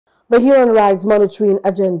The Human Rights Monitoring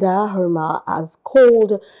Agenda, HRMA, has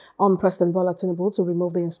called on President Bola Tinubu to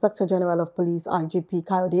remove the Inspector General of Police, IGP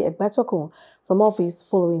Kayode Egbetokun, from office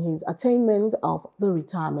following his attainment of the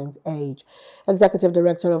retirement age. Executive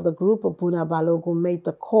Director of the group, Buna Balogun, made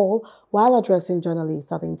the call while addressing journalists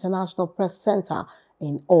at the International Press Center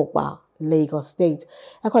in Ogba, Lagos State.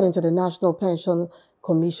 According to the National Pension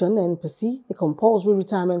Commission, NPC, the compulsory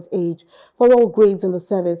retirement age for all grades in the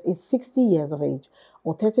service is 60 years of age,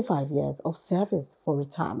 or 35 years of service for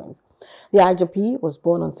retirement. The IGP was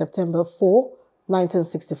born on September 4,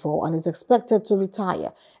 1964, and is expected to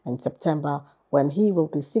retire in September when he will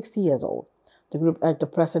be 60 years old. The group urged the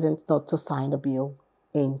president not to sign the bill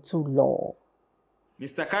into law.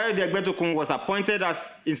 Mr. Kayode Egbetokun was appointed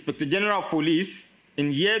as Inspector General of Police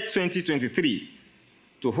in year 2023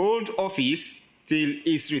 to hold office till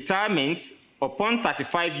his retirement upon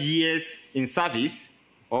 35 years in service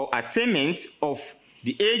or attainment of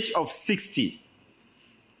the age of 60.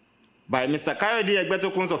 By Mr. Kayode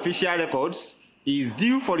Egbetokun's official records, he is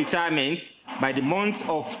due for retirement by the month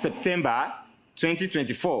of September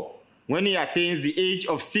 2024, when he attains the age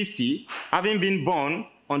of 60, having been born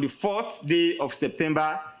on the 4th day of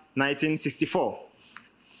September 1964.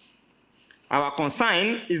 Our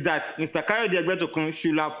concern is that Mr. Kayode Egbetokun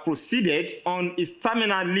should have proceeded on his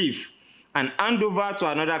terminal leave and hand over to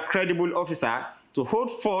another credible officer to hold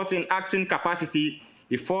forth in acting capacity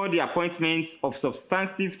before the appointment of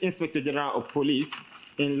substantive Inspector General of Police,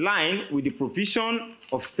 in line with the provision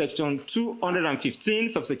of Section 215,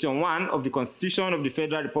 subsection 1 of the Constitution of the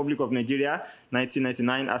Federal Republic of Nigeria,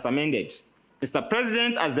 1999, as amended. Mr.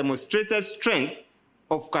 President has demonstrated strength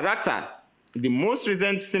of character in the most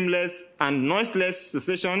recent seamless and noiseless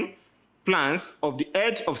succession plans of the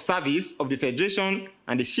head of service of the Federation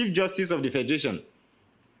and the Chief Justice of the Federation.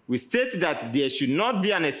 We state that there should not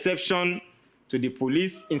be an exception to the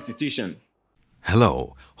police institution.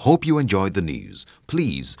 Hello, hope you enjoyed the news.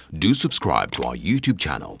 Please do subscribe to our YouTube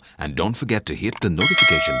channel and don't forget to hit the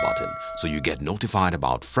notification button so you get notified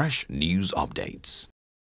about fresh news updates.